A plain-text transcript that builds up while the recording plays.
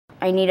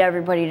I need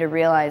everybody to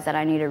realize that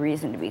I need a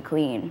reason to be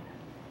clean.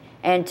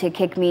 And to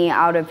kick me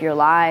out of your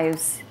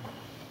lives,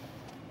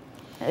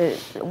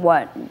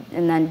 what?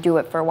 And then do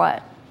it for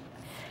what?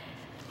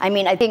 I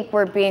mean, I think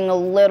we're being a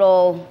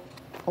little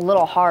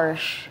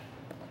harsh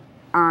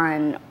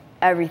on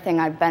everything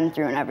I've been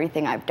through and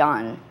everything I've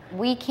done.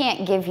 We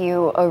can't give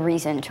you a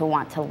reason to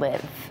want to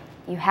live.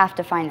 You have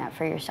to find that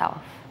for yourself.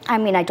 I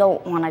mean, I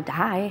don't want to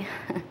die.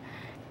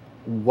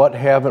 What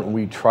haven't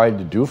we tried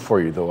to do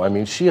for you, though? I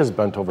mean, she has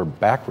bent over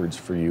backwards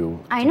for you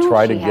to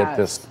try to get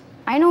this.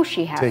 I know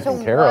she has.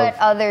 Taken care of. So what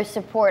other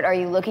support are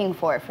you looking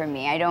for from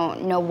me? I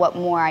don't know what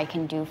more I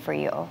can do for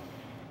you.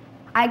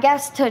 I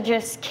guess to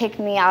just kick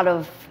me out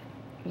of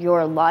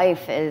your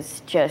life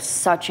is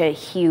just such a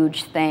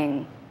huge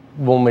thing.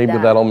 Well, maybe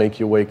that'll make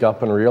you wake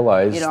up and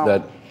realize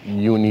that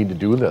you need to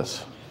do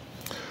this.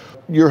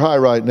 You're high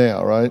right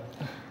now, right?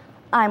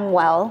 I'm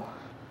well.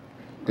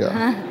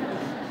 Yeah.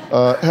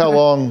 How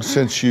long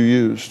since you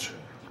used?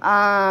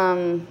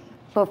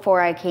 Before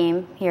I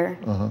came here.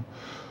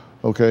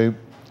 Okay,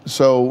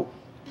 so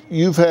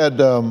you've had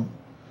a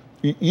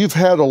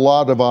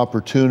lot of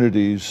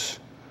opportunities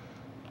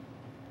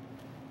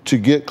to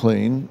get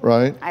clean,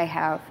 right? I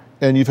have.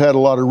 And you've had a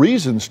lot of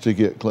reasons to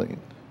get clean.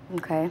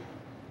 Okay.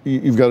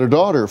 You've got a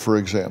daughter, for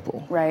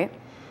example. Right.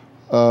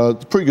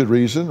 It's a pretty good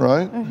reason,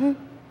 right?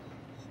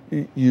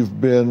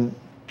 You've been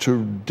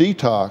to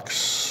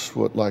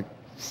detox, like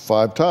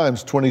 5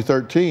 times.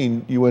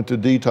 2013, you went to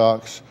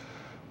detox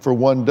for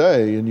 1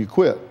 day and you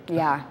quit.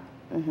 Yeah.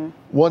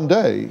 1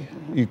 day,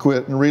 you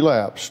quit and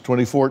relapsed.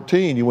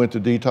 2014, you went to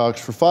detox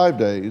for 5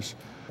 days.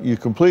 You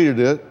completed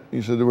it.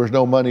 You said there was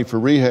no money for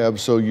rehab,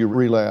 so you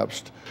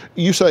relapsed.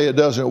 You say it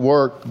doesn't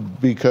work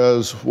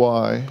because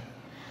why?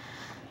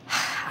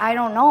 I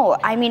don't know.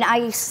 I mean,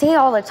 I say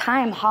all the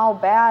time how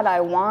bad I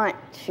want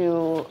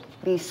to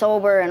be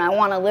sober and I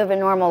want to live a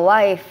normal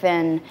life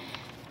and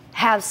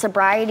have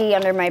sobriety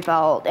under my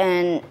belt,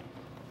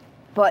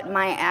 but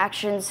my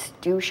actions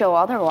do show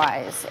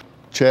otherwise.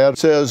 Chad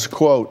says,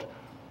 quote,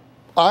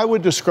 "I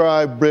would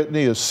describe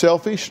Brittany as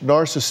selfish,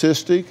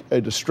 narcissistic, a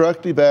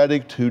destructive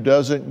addict who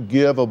doesn't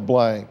give a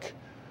blank.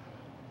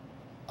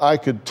 I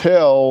could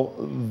tell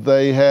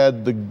they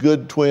had the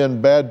good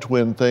twin, bad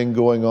twin thing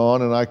going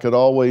on, and I could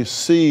always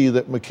see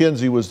that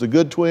Mackenzie was the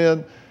good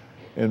twin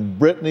and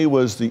Brittany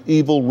was the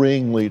evil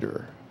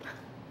ringleader.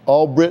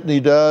 All Brittany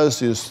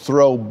does is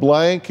throw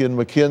blank in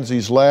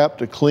Mackenzie's lap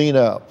to clean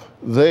up.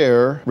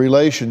 Their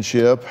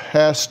relationship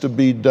has to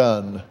be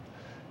done.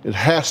 It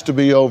has to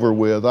be over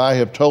with. I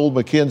have told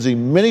Mackenzie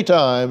many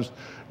times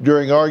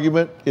during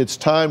argument, it's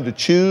time to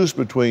choose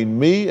between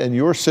me and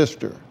your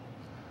sister.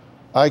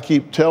 I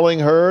keep telling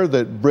her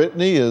that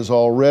Brittany is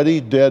already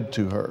dead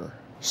to her."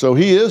 So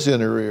he is in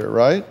her ear,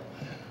 right?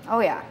 Oh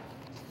yeah,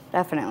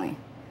 definitely.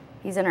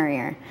 He's in her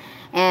ear.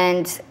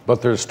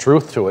 But there's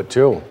truth to it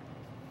too.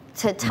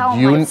 To tell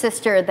my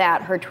sister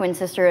that her twin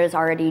sister is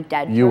already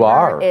dead to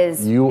her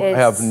is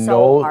have so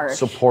no harsh.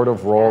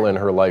 supportive role in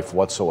her life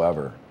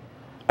whatsoever.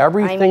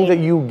 Everything that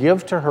you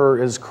give to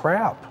her is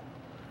crap.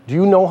 Do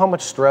you know how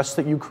much stress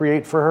that you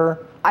create for her?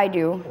 I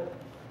do.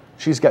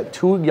 She's got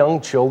 2 young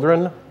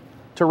children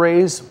to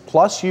raise,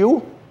 plus you.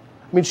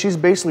 I mean, she's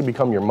basically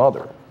become your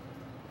mother.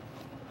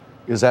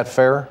 Is that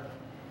fair?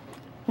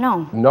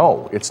 No.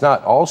 No, it's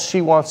not. All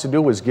she wants to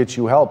do is get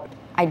you help.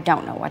 I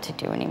don't know what to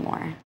do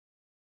anymore.